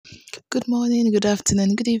Good morning, good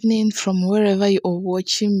afternoon, good evening from wherever you are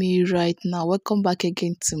watching me right now. Welcome back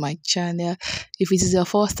again to my channel. If it is your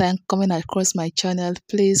first time coming across my channel,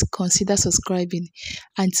 please consider subscribing.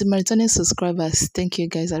 And to my returning subscribers, thank you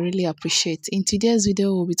guys. I really appreciate. In today's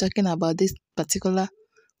video, we'll be talking about this particular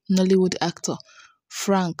Nollywood actor,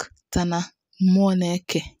 Frank Tana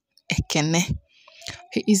Moneke Ekene.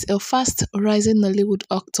 He is a fast-rising Nollywood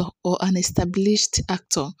actor or an established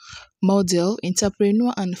actor, model,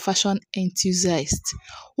 entrepreneur and fashion enthusiast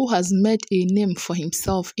who has made a name for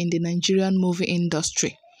himself in the Nigerian movie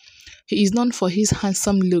industry. He is known for his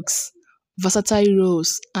handsome looks, versatile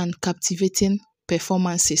roles and captivating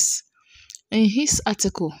performances. In his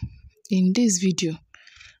article, in this video,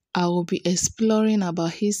 I will be exploring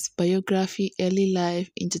about his biography, early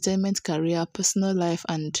life, entertainment career, personal life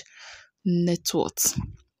and net worth.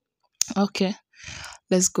 Okay,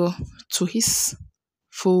 let's go to his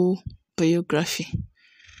full biography.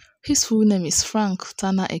 His full name is Frank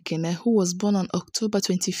Tana Ekene, who was born on October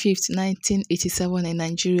 25th, 1987 in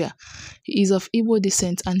Nigeria. He is of Igbo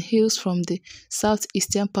descent and hails from the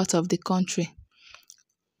southeastern part of the country.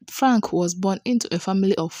 Frank was born into a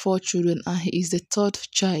family of 4 children and he is the 3rd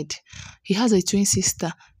child. He has a twin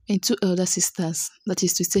sister and 2 elder sisters, that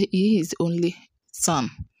is to say he is the only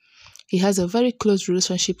son. He has a very close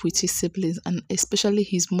relationship with his siblings and especially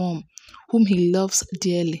his mom, whom he loves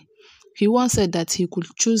dearly. He once said that he could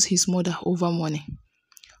choose his mother over money.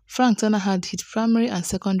 Frank Tana had his primary and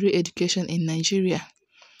secondary education in Nigeria.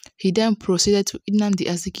 He then proceeded to Nnamdi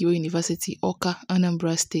Azikiwe University, Awka,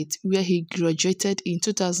 Anambra State, where he graduated in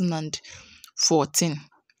 2014.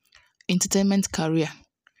 Entertainment career.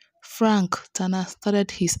 Frank Tana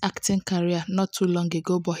started his acting career not too long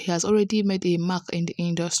ago, but he has already made a mark in the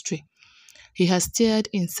industry. He has starred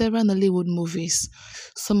in several Nollywood movies,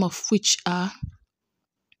 some of which are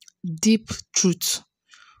Deep Truth,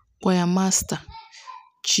 Choir Master,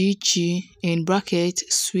 Chi Chi in bracket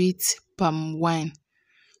Sweet Palm Wine,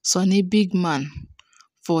 Sonny Big Man,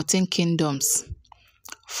 14 Kingdoms.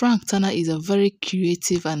 Frank Tana is a very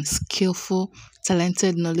creative and skillful,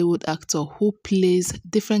 talented Nollywood actor who plays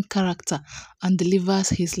different characters and delivers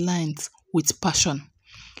his lines with passion.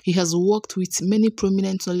 He has worked with many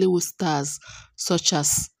prominent Nollywood stars such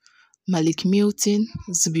as Malik Milton,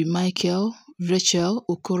 Zubi Michael, Rachel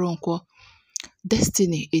Okoronkwo,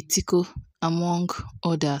 Destiny Etiko, among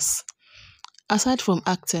others. Aside from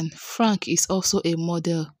acting, Frank is also a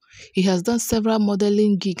model. He has done several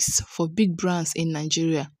modeling gigs for big brands in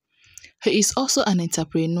Nigeria. He is also an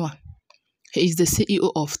entrepreneur. He is the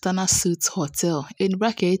CEO of Tana Suites Hotel, in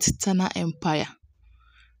bracket Tana Empire.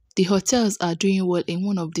 The hotels are doing well in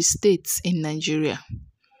one of the states in Nigeria.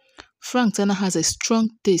 Frank Tana has a strong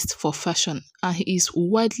taste for fashion and he is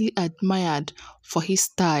widely admired for his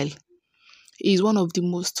style. He is one of the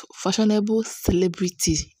most fashionable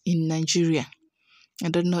celebrities in Nigeria. I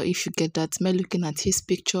don't know if you get that. By looking at his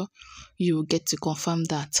picture, you will get to confirm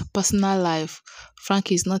that. Personal life.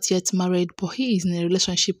 Frank is not yet married, but he is in a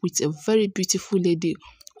relationship with a very beautiful lady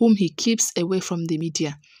whom he keeps away from the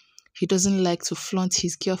media. He doesn't like to flaunt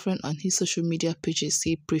his girlfriend on his social media pages.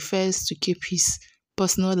 He prefers to keep his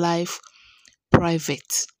personal life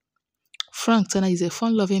private. Frank Tana is a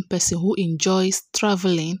fun-loving person who enjoys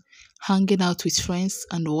traveling, hanging out with friends,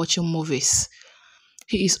 and watching movies.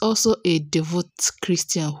 He is also a devout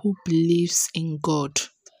Christian who believes in God.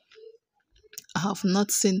 I have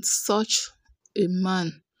not seen such a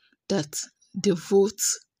man that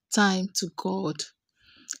devotes time to God.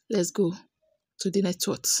 Let's go to the net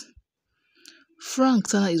worth. Frank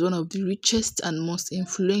Tana is one of the richest and most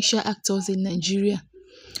influential actors in Nigeria.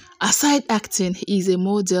 Aside acting, he is a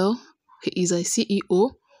model, he is a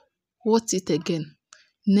CEO. What's it again?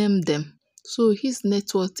 Name them. So his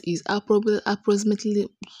net worth is approximately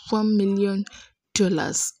 $1 million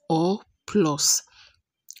or plus.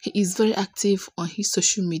 He is very active on his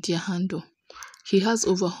social media handle. He has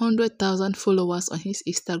over 100,000 followers on his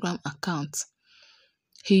Instagram account.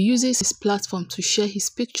 He uses his platform to share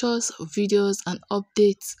his pictures, videos, and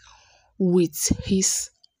updates with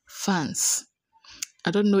his fans.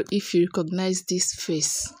 I don't know if you recognize this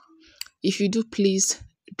face. If you do, please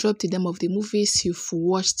drop the name of the movies you've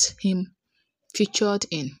watched him featured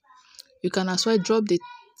in. You can as well drop the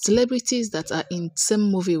celebrities that are in the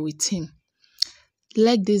same movie with him.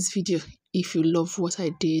 Like this video if you love what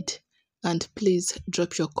I did, and please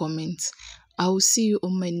drop your comments. I will see you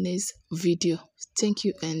on my next video. Thank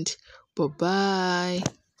you and bye bye.